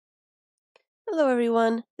Hello,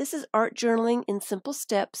 everyone. This is Art Journaling in Simple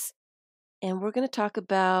Steps, and we're going to talk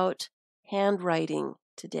about handwriting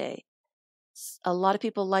today. A lot of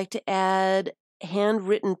people like to add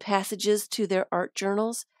handwritten passages to their art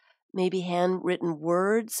journals, maybe handwritten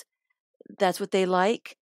words. That's what they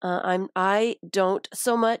like. I don't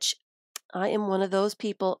so much. I am one of those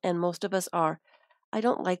people, and most of us are. I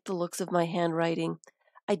don't like the looks of my handwriting.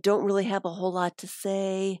 I don't really have a whole lot to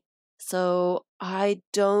say, so I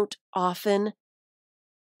don't often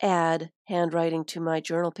add handwriting to my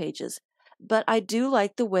journal pages, but I do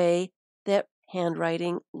like the way that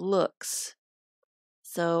handwriting looks.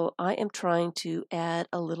 So I am trying to add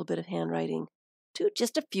a little bit of handwriting to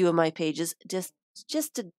just a few of my pages, just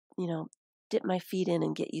to, dip my feet in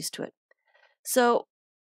and get used to it. So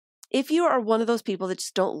if you are one of those people that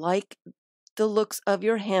just don't like the looks of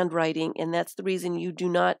your handwriting, and that's the reason you do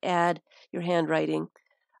not add your handwriting,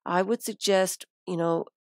 I would suggest,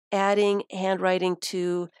 adding handwriting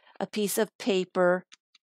to a piece of paper,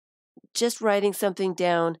 just writing something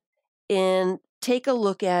down, and take a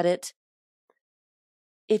look at it.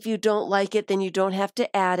 If you don't like it, then you don't have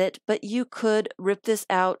to add it, but you could rip this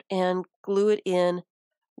out and glue it in,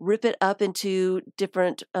 rip it up into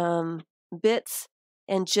different bits,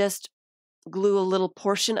 and just glue a little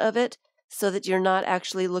portion of it so that you're not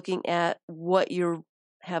actually looking at what you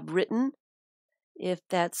have written. If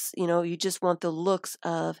that's, you just want the looks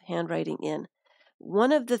of handwriting in.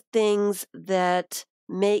 One of the things that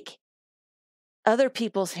make other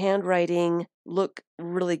people's handwriting look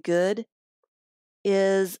really good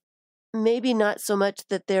is maybe not so much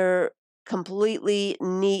that they're completely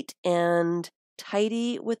neat and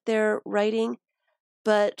tidy with their writing,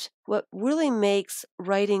 but what really makes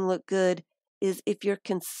writing look good is if you're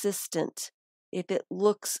consistent, if it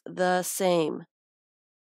looks the same.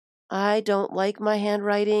 I don't like my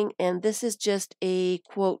handwriting, and this is just a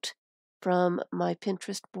quote from my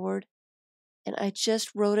Pinterest board, and I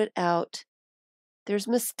just wrote it out. There's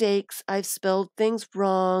mistakes. I've spelled things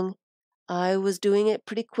wrong. I was doing it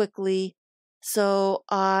pretty quickly, so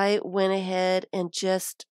I went ahead and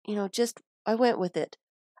I went with it.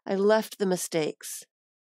 I left the mistakes.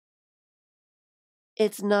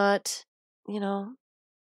 It's not, and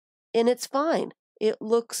it's fine. It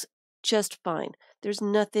looks just fine. There's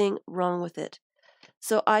nothing wrong with it.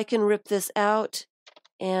 So I can rip this out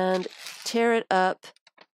and tear it up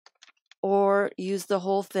or use the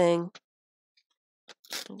whole thing.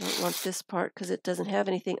 I don't want this part because it doesn't have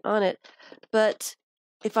anything on it. But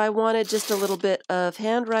if I wanted just a little bit of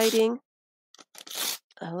handwriting,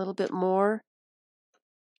 a little bit more,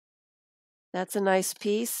 that's a nice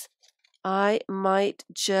piece. I might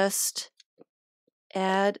just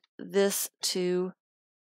add this to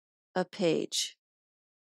a page.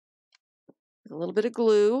 A little bit of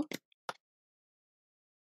glue.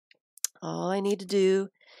 All I need to do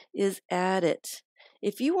is add it.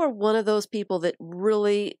 If you are one of those people that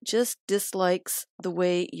really just dislikes the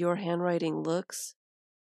way your handwriting looks,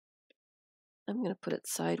 I'm going to put it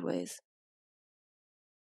sideways,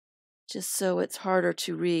 just so it's harder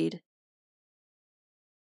to read.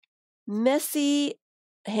 Messy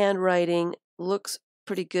handwriting looks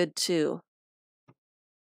pretty good too.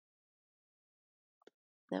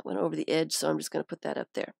 That went over the edge, so I'm just going to put that up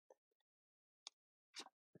there.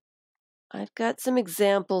 I've got some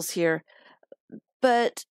examples here,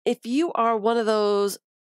 but if you are one of those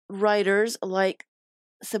writers like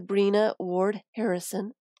Sabrina Ward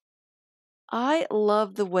Harrison, I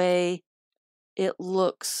love the way it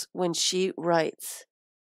looks when she writes.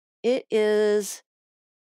 It is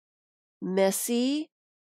messy,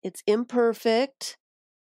 it's imperfect,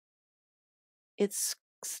 it's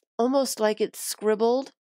almost like it's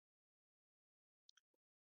scribbled.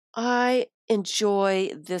 I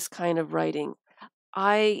enjoy this kind of writing.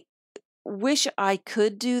 I wish I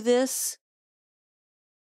could do this.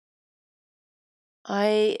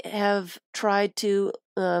 I have tried to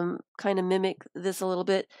kind of mimic this a little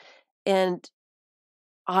bit, and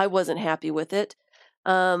I wasn't happy with it.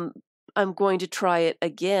 I'm going to try it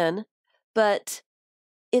again, but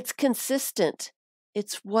it's consistent.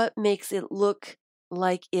 It's what makes it look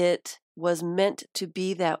like it was meant to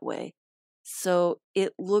be that way. So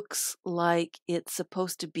it looks like it's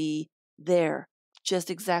supposed to be there, just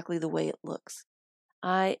exactly the way it looks.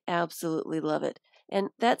 I absolutely love it. And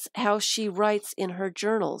that's how she writes in her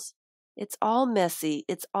journals. It's all messy.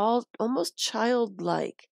 It's all almost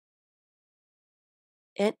childlike.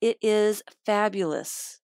 And it is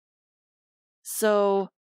fabulous. So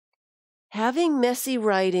having messy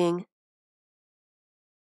writing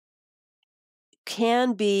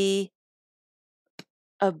can be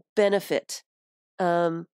a benefit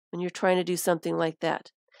when you're trying to do something like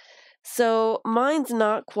that. So mine's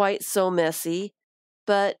not quite so messy,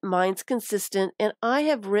 but mine's consistent. And I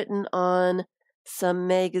have written on some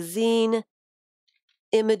magazine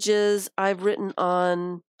images. I've written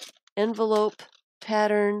on envelope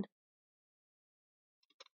pattern,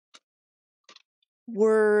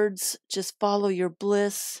 words, just follow your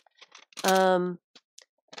bliss.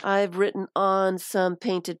 I've written on some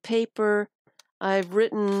painted paper. I've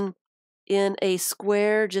written in a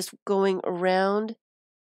square just going around.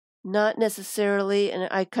 Not necessarily, and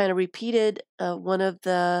I kind of repeated one of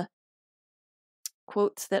the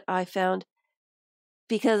quotes that I found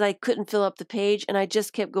because I couldn't fill up the page, and I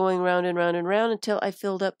just kept going round and round and round until I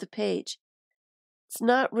filled up the page. It's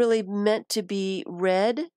not really meant to be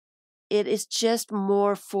read. It is just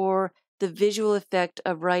more for the visual effect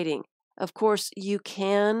of writing. Of course, you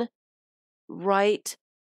can write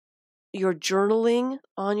your journaling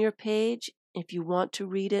on your page. If you want to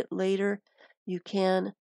read it later, you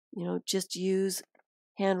can, just use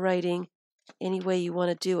handwriting any way you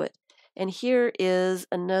want to do it. And here is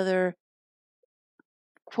another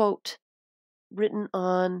quote written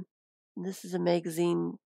on, this is a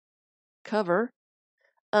magazine cover,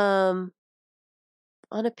 on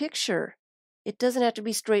a picture. It doesn't have to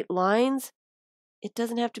be straight lines. It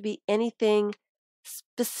doesn't have to be anything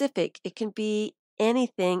specific. It can be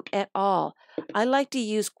anything at all. I like to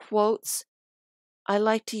use quotes. I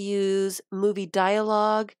like to use movie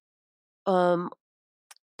dialogue,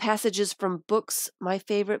 passages from books, my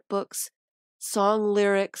favorite books, song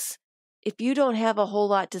lyrics. If you don't have a whole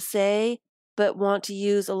lot to say but want to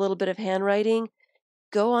use a little bit of handwriting,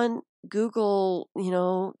 go on Google,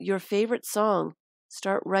 your favorite song.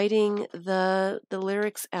 Start writing the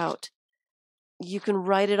lyrics out. You can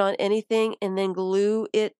write it on anything and then glue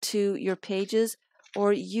it to your pages,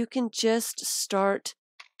 or you can just start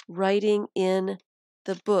writing in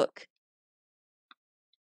the book.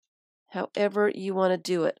 However you want to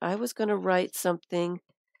do it. I was going to write something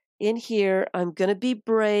in here. I'm going to be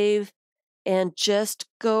brave and just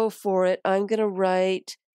go for it. I'm going to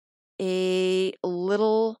write a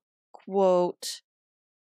little quote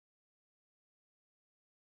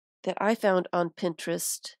that I found on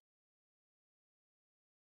Pinterest.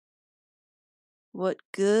 What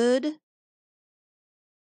good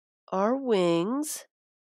are wings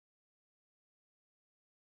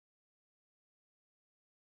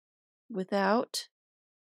without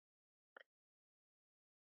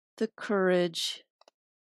the courage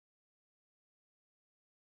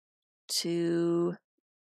to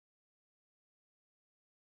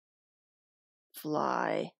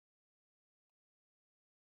fly?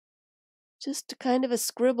 Just kind of a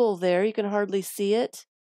scribble there. You can hardly see it,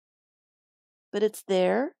 but it's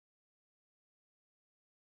there.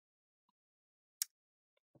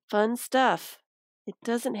 Fun stuff. It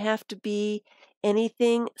doesn't have to be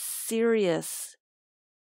anything serious.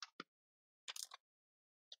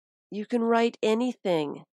 You can write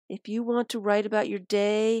anything. If you want to write about your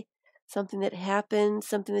day, something that happened,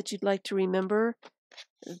 something that you'd like to remember,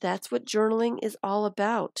 that's what journaling is all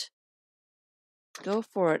about. Go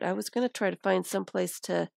for it. I was going to try to find some place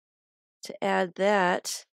to add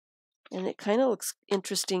that, and it kind of looks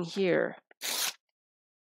interesting here.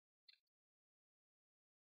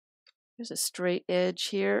 There's a straight edge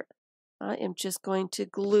here. I am just going to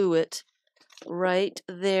glue it right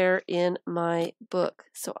there in my book.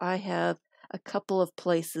 So I have a couple of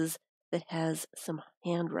places that has some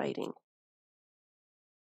handwriting.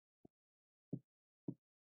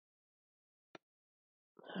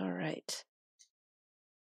 All right.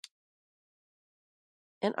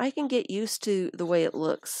 And I can get used to the way it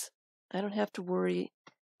looks. I don't have to worry.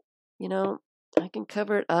 I can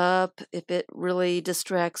cover it up if it really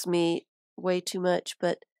distracts me way too much,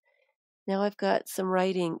 but now I've got some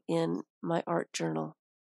writing in my art journal.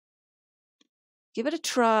 Give it a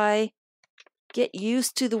try. Get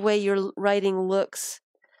used to the way your writing looks.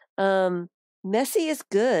 Messy is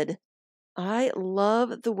good. I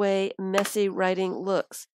love the way messy writing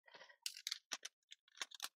looks.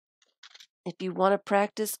 If you want to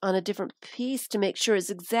practice on a different piece to make sure it's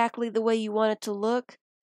exactly the way you want it to look,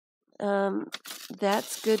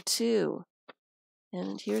 that's good too.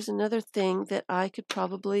 And here's another thing that I could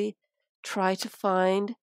probably try to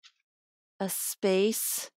find a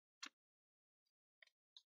space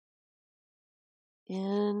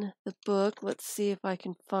in the book. Let's see if I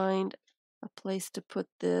can find a place to put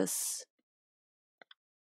this.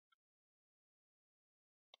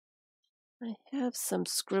 I have some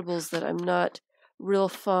scribbles that I'm not real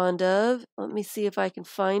fond of. Let me see if I can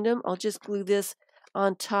find them. I'll just glue this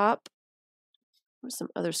on top. There's some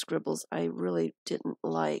other scribbles I really didn't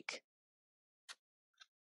like.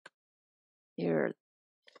 Here.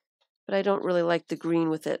 but I don't really like the green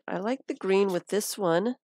with it. I like the green with this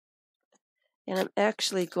one, and I'm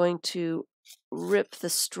actually going to rip the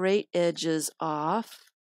straight edges off.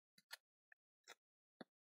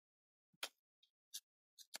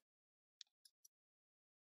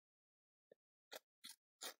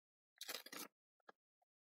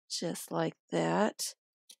 Just like that.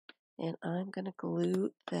 And I'm going to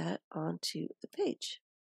glue that onto the page.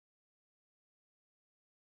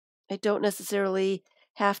 I don't necessarily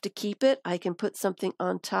have to keep it. I can put something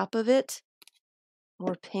on top of it,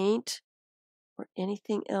 or paint, or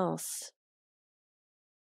anything else.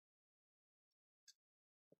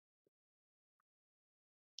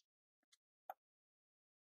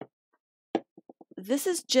 This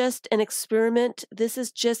is just an experiment. This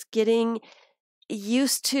is just getting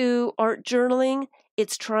used to art journaling.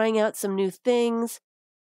 It's trying out some new things.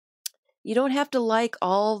 You don't have to like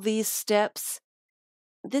all these steps.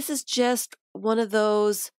 This is just one of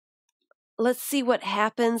those, let's see what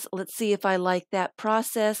happens. Let's see if I like that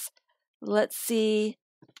process. Let's see.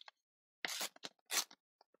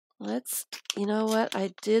 You know what?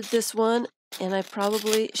 I did this one, and I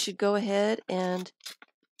probably should go ahead and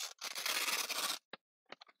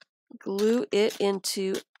glue it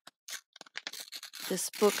into this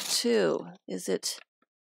book too. Is it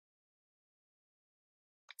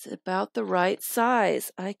about the right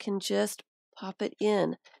size? I can just pop it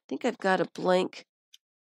in. I think I've got a blank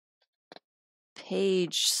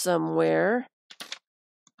page somewhere.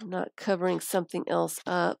 I'm not covering something else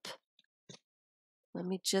up. Let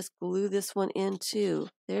me just glue this one in too.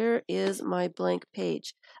 There is my blank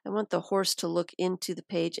page. I want the horse to look into the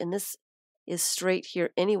page, and this is straight here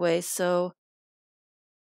anyway, so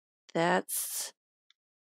that's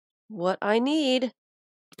what I need.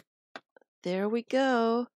 There we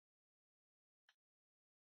go.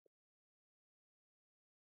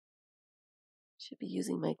 Should be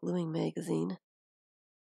using my gluing magazine.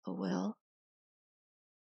 Oh well.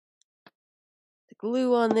 The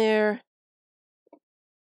glue on there.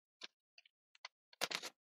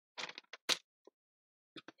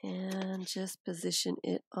 And just position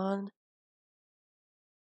it on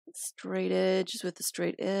straight edges with the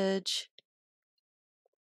straight edge.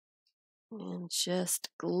 And just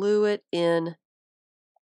glue it in.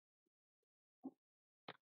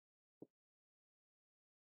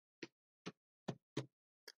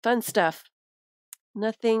 Fun stuff.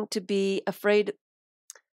 Nothing to be afraid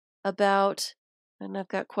about. And I've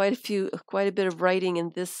got quite a bit of writing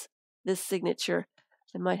in this signature.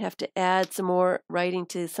 I might have to add some more writing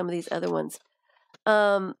to some of these other ones.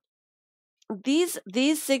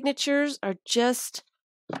 These signatures are just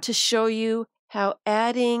to show you how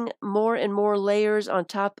adding more and more layers on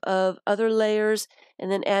top of other layers, and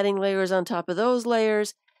then adding layers on top of those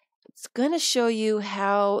layers, it's going to show you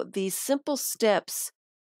how these simple steps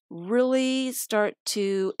really start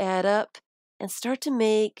to add up and start to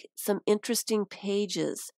make some interesting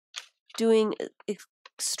pages, doing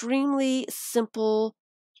extremely simple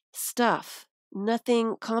stuff,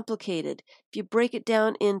 nothing complicated. If you break it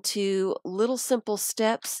down into little simple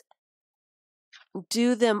steps,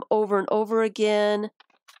 do them over and over again,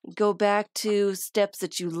 go back to steps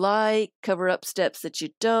that you like, cover up steps that you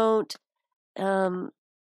don't,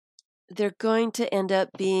 they're going to end up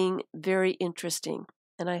being very interesting.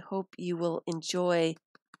 And I hope you will enjoy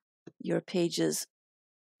your pages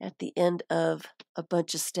at the end of a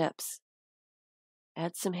bunch of steps.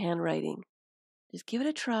 Add some handwriting. Just give it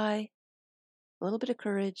a try. A little bit of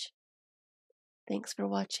courage. Thanks for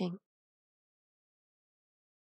watching.